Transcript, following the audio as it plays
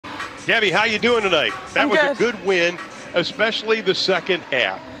Gabby, how you doing tonight? That was good. a good win, especially the second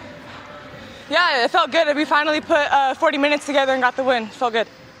half. Yeah, it felt good. We finally put 40 minutes together and got the win. It felt good.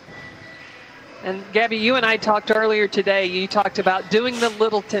 And Gabby, you and I talked earlier today. You talked about doing the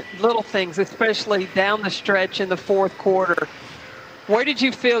little things, especially down the stretch in the fourth quarter. Where did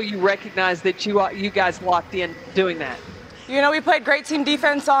you feel you recognized that you guys locked in doing that? You know, we played great team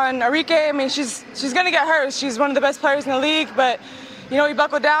defense on Arike. I mean, she's going to get hers. She's one of the best players in the league. But, you know, we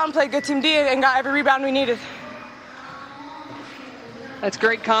buckled down, played good team D, and got every rebound we needed. That's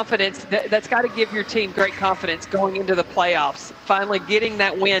great confidence. That's got to give your team great confidence going into the playoffs, finally getting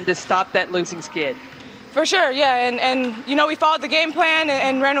that win to stop that losing skid. For sure, yeah. And you know, we followed the game plan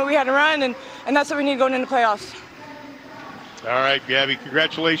and ran what we had to run, and that's what we need going into the playoffs. All right, Gabby,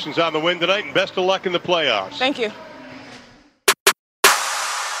 congratulations on the win tonight, and best of luck in the playoffs. Thank you.